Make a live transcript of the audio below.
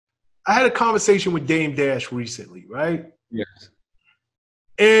I had a conversation with Dame Dash recently, right? Yes.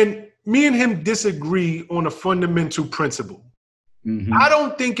 And me and him disagree on a fundamental principle. Mm-hmm. I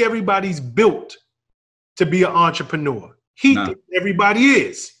don't think everybody's built to be an entrepreneur. He thinks everybody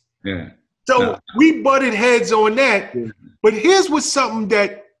is. Yeah. So we butted heads on that. Yeah. But here's what's something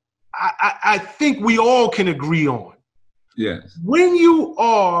that I think we all can agree on. Yes. When you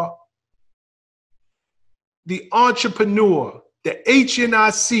are the entrepreneur, the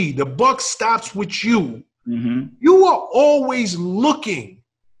HNIC, the buck stops with you. Mm-hmm. You are always looking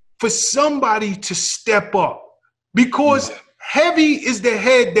for somebody to step up because heavy is the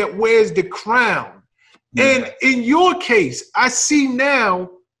head that wears the crown. And in your case, I see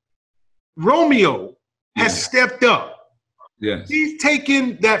now Romeo has stepped up. Yes. He's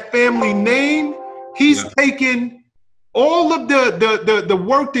taken that family name. He's taken all of the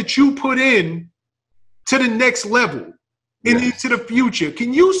work that you put in to the next level and into the future.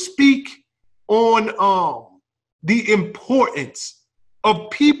 Can you speak on the importance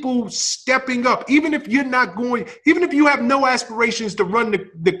of people stepping up, even if you're not going, even if you have no aspirations to run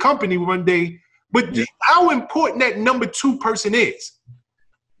the company one day, but how important that number 2 person is?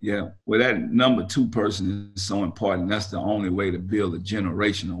 Yeah, well, that number 2 person is so important. That's the only way to build a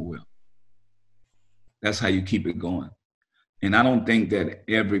generational wealth. That's how you keep it going. And I don't think that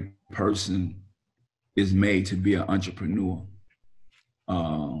every person is made to be an entrepreneur.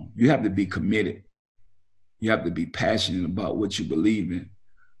 You have to be committed. You have to be passionate about what you believe in.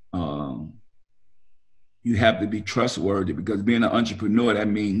 You have to be trustworthy, because being an entrepreneur, that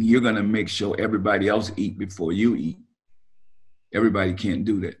means you're going to make sure everybody else eat before you eat. Everybody can't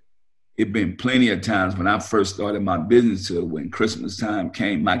do that. It's been plenty of times when I first started my business, when Christmas time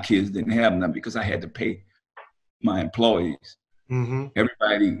came, my kids didn't have nothing because I had to pay my employees. Mm-hmm.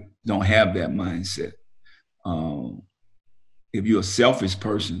 Everybody don't have that mindset. If you're a selfish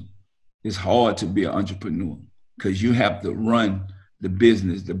person, it's hard to be an entrepreneur because you have to run the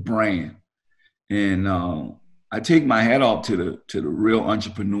business, the brand. And I take my hat off to the real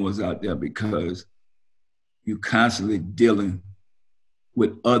entrepreneurs out there, because you're constantly dealing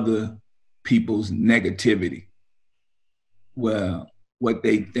with other people's negativity, well, what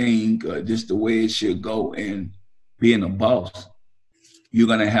they think, or just the way it should go. And being a boss, you're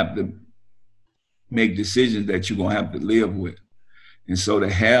going to have to make decisions that you're going to have to live with. And so to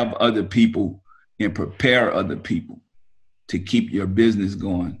have other people and prepare other people to keep your business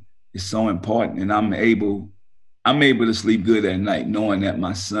going is so important. And I'm able to sleep good at night knowing that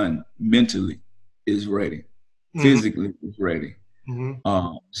my son mentally is ready, physically is ready,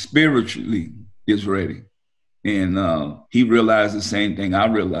 spiritually is ready. And he realized the same thing I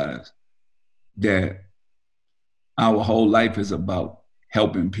realized, that our whole life is about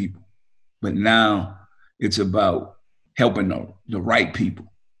helping people. But now it's about helping the right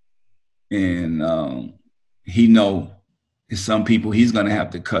people. And he know there's some people he's going to have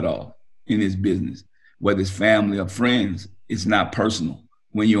to cut off in his business, whether it's family or friends. It's not personal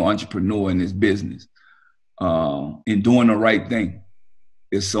when you're an entrepreneur in this business. And doing the right thing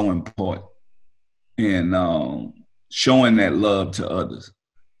is so important. And showing that love to others,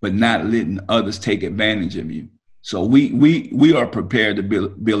 but not letting others take advantage of you. So we are prepared to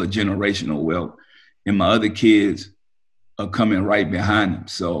build a generational wealth, and my other kids are coming right behind them.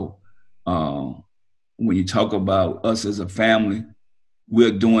 So when you talk about us as a family,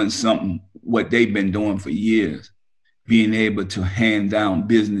 we're doing something, what they've been doing for years, being able to hand down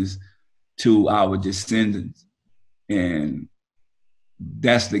business to our descendants. And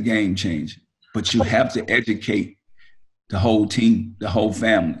that's the game changer. But you have to educate the whole team, the whole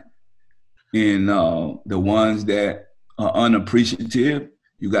family. And the ones that are unappreciative,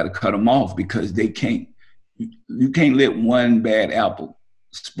 you got to cut them off, because they can't. You can't let one bad apple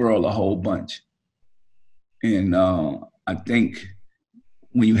spoil a whole bunch. And I think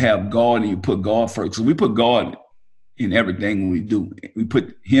when you have God and you put God first, so we put God in everything we do. We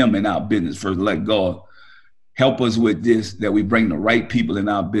put him in our business first. Let God help us with this, that we bring the right people in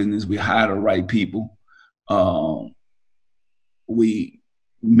our business. We hire the right people. We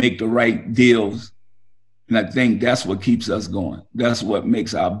make the right deals. And I think that's what keeps us going. That's what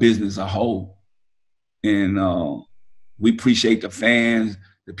makes our business a whole. And we appreciate the fans,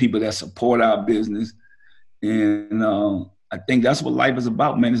 the people that support our business. And I think that's what life is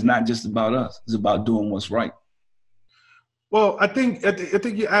about, man. It's not just about us. It's about doing what's right. Well, I think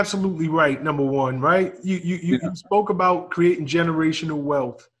you're absolutely right. Number one, right? You spoke about creating generational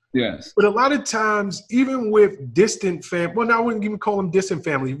wealth. Yes. But a lot of times, even with distant family, well, I wouldn't even call them distant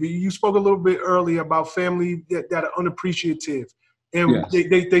family. You spoke a little bit earlier about family that are unappreciative. And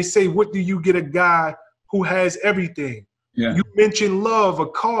they say, what do you get a guy who has everything? Yeah. You mentioned love, a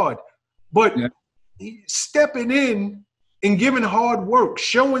card. but stepping in and giving hard work,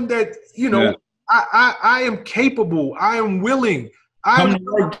 showing that, you know, I am capable, I am willing. Come to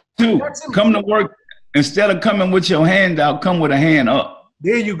work too. Come to work. Instead of coming with your hand out, come with a hand up.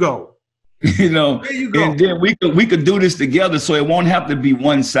 There you go. You know, there you go. And then we could do this together, so it won't have to be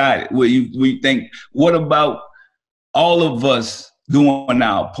one-sided. Where we think, what about all of us doing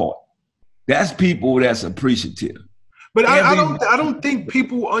our part? That's people that's appreciative. But I don't think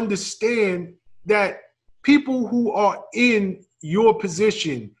people understand that people who are in your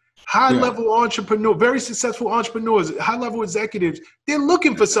position, high-level entrepreneur, very successful entrepreneurs, high-level executives, they're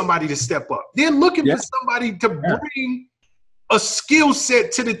looking for somebody to step up. They're looking for somebody to bring a skill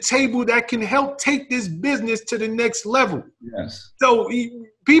set to the table that can help take this business to the next level. Yes. So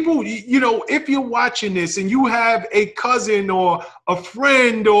people, you know, if you're watching this and you have a cousin or a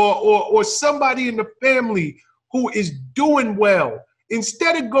friend or somebody in the family who is doing well,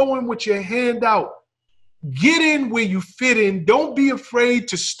 instead of going with your hand out, get in where you fit in. Don't be afraid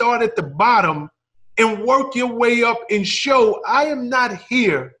to start at the bottom and work your way up and show, I am not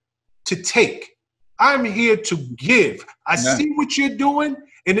here to take. I'm here to give. I see what you're doing.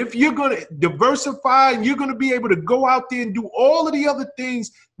 And if you're going to diversify and you're going to be able to go out there and do all of the other things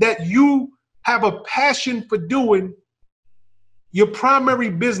that you have a passion for doing, your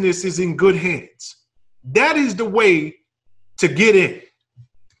primary business is in good hands. That is the way to get in.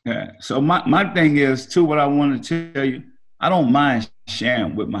 Yeah. So my thing is, too, what I want to tell you, I don't mind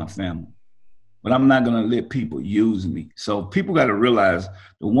sharing with my family, but I'm not going to let people use me. So people got to realize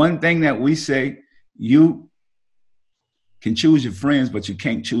the one thing that we say, you can choose your friends, but you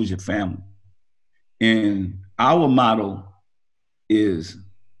can't choose your family. And our motto is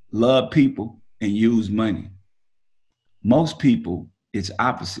love people and use money. Most people, it's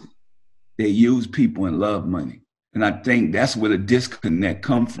opposite. They use people and love money. And I think that's where the disconnect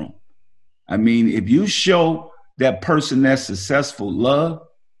comes from. I mean, if you show that person that's successful love,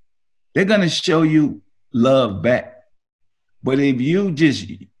 they're going to show you love back. But if you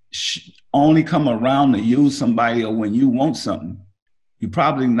just only come around to use somebody or when you want something, you're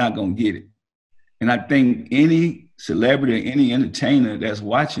probably not going to get it. And I think any celebrity, any entertainer that's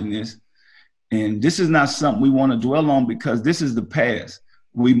watching this, and this is not something we want to dwell on because this is the past.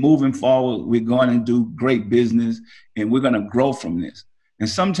 We're moving forward. We're going to do great business and we're going to grow from this. And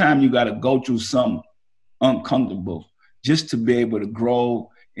sometimes you got to go through something uncomfortable just to be able to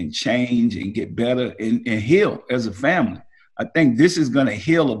grow and change and get better and heal as a family. I think this is going to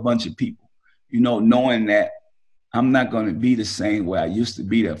heal a bunch of people, you know, knowing that I'm not going to be the same way I used to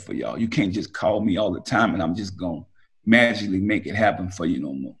be there for y'all. You can't just call me all the time and I'm just going to magically make it happen for you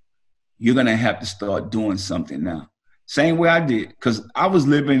no more. You're going to have to start doing something now. Same way I did, because I was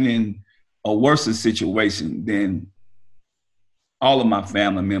living in a worse situation than all of my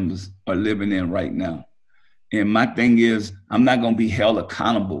family members are living in right now. And my thing is, I'm not going to be held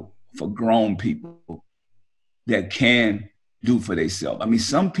accountable for grown people that can do for themselves. I mean,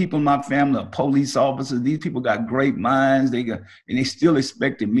 some people in my family are police officers. These people got great minds. And they still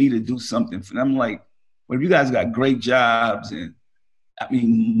expected me to do something for them. I'm like, well, if you guys got great jobs, and I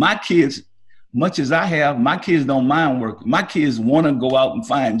mean, my kids, much as I have, my kids don't mind working. My kids want to go out and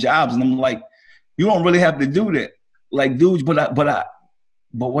find jobs. And I'm like, you don't really have to do that. Like, dudes, but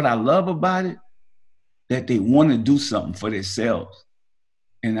what I love about it, that they want to do something for themselves.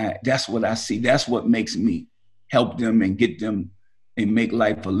 And that's what I see. That's what makes me help them and get them and make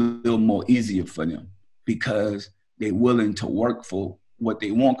life a little more easier for them, because they're willing to work for what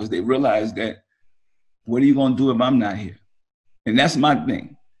they want, because they realize that, what are you going to do if I'm not here? And that's my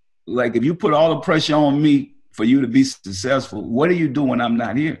thing. Like, if you put all the pressure on me for you to be successful, what do you do when I'm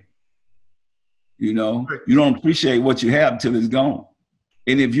not here? You know, you don't appreciate what you have till it's gone.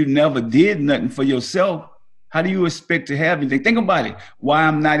 And if you never did nothing for yourself, how do you expect to have anything? Think about it. Why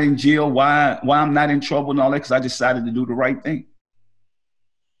I'm not in jail, why I'm not in trouble and all that, because I decided to do the right thing.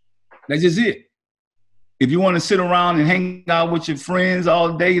 That's just it. If you want to sit around and hang out with your friends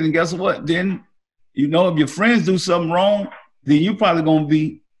all day, then guess what? Then, you know, if your friends do something wrong, then you're probably going to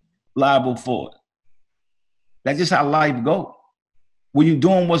be liable for it. That's just how life goes. When you're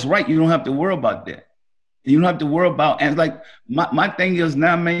doing what's right, you don't have to worry about that. You don't have to worry about, and like my thing is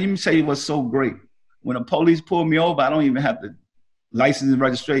now, man, let me tell you what's so great. When the police pull me over, I don't even have to license and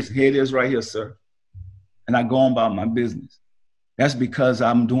registration. Here it is right here, sir. And I go on about my business. That's because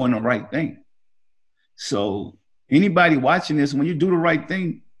I'm doing the right thing. So anybody watching this, when you do the right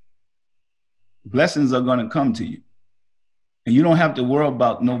thing, blessings are going to come to you. And you don't have to worry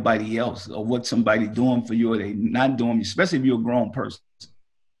about nobody else or what somebody doing for you or they not doing, especially if you're a grown person.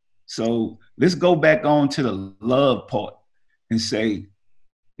 So let's go back on to the love part and say,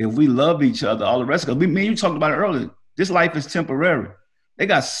 if we love each other, all the rest of it. Me and you talked about it earlier. This life is temporary. They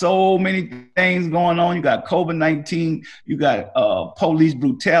got so many things going on. You got COVID-19. You got police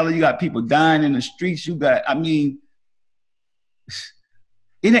brutality. You got people dying in the streets. You got, I mean,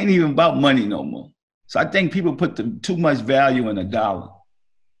 it ain't even about money no more. So I think people put too much value in a dollar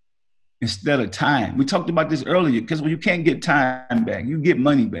instead of time. We talked about this earlier, because when you can't get time back, you get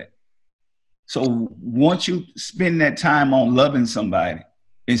money back. So once you spend that time on loving somebody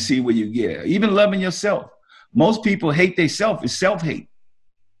and see where you get, even loving yourself. Most people hate themselves. It's self-hate.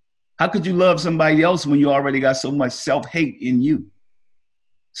 How could you love somebody else when you already got so much self-hate in you?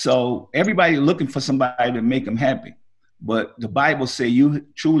 So everybody looking for somebody to make them happy. But the Bible says you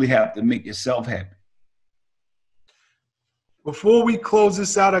truly have to make yourself happy. Before we close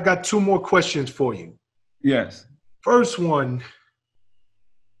this out, I got 2 more questions for you. Yes. First one,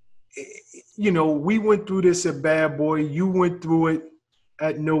 you know, we went through this at Bad Boy. You went through it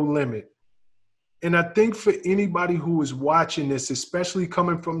at No Limit. And I think for anybody who is watching this, especially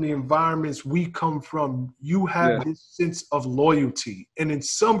coming from the environments we come from, you have this sense of loyalty. And in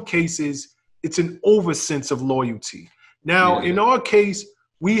some cases, it's an over sense of loyalty. Now, in our case,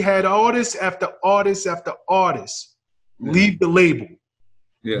 we had artists after artists after artists leave the label.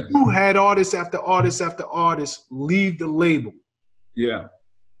 Yeah. You had artists after artists after artists leave the label. Yeah.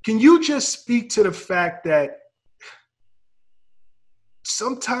 Can you just speak to the fact that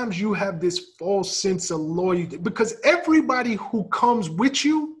sometimes you have this false sense of loyalty? Because everybody who comes with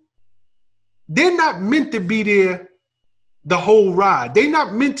you, they're not meant to be there the whole ride. They're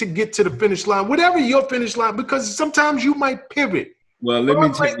not meant to get to the finish line, whatever your finish line, because sometimes you might pivot. Well, let me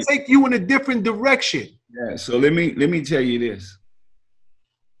take you in a different direction. Yeah. So let me tell you this.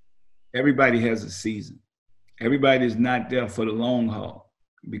 Everybody has a season. Everybody is not there for the long haul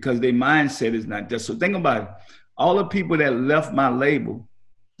because their mindset is not there. So think about it. All the people that left my label,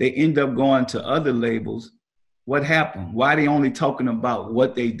 they end up going to other labels. What happened? Why they only talking about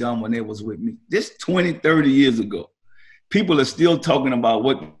what they done when they was with me? This 20, 30 years ago. People are still talking about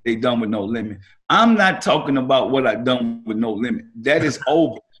what they done with No Limit. I'm not talking about what I done with No Limit. That is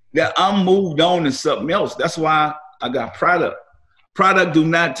over. That I'm moved on to something else. That's why I got product. Product do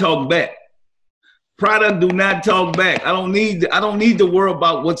not talk back. Product do not talk back. I don't need to worry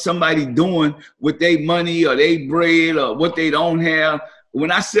about what somebody doing with their money or their bread or what they don't have.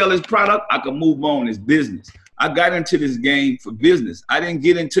 When I sell this product, I can move on. It's business. I got into this game for business. I didn't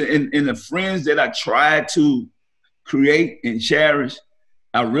get into in the friends that I tried to create and cherish.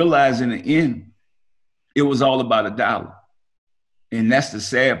 I realized in the end, it was all about a dollar. And that's the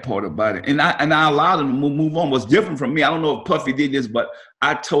sad part about it. And I allowed them to move on. What's different from me, I don't know if Puffy did this, but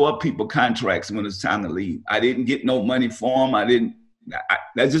I tore up people contracts when it's time to leave. I didn't get no money for them.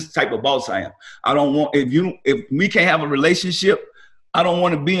 That's just the type of boss I am. I don't want, if we can't have a relationship, I don't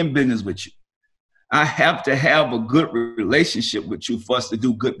want to be in business with you. I have to have a good relationship with you for us to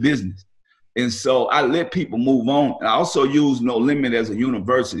do good business. And so I let people move on. And I also use No Limit as a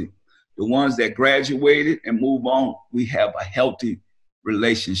university. The ones that graduated and move on, we have a healthy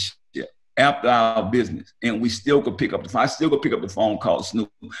relationship after our business. And we still could pick up the phone. I still could pick up the phone, call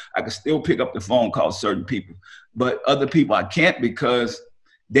Snoop. I could still pick up the phone, call certain people. But other people I can't because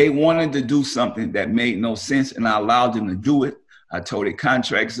they wanted to do something that made no sense, and I allowed them to do it. I tore their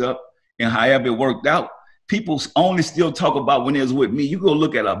contracts up. And however it worked out, people only still talk about when it was with me. You go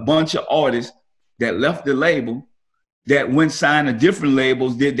look at a bunch of artists that left the label, that went sign to different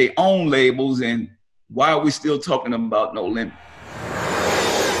labels, did their own labels, and why are we still talking about No Limit?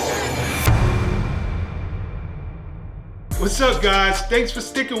 What's up, guys? Thanks for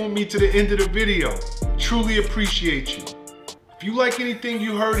sticking with me to the end of the video. Truly appreciate you. If you like anything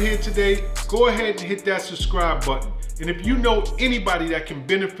you heard here today, go ahead and hit that subscribe button. And if you know anybody that can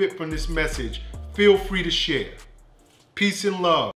benefit from this message, feel free to share. Peace and love.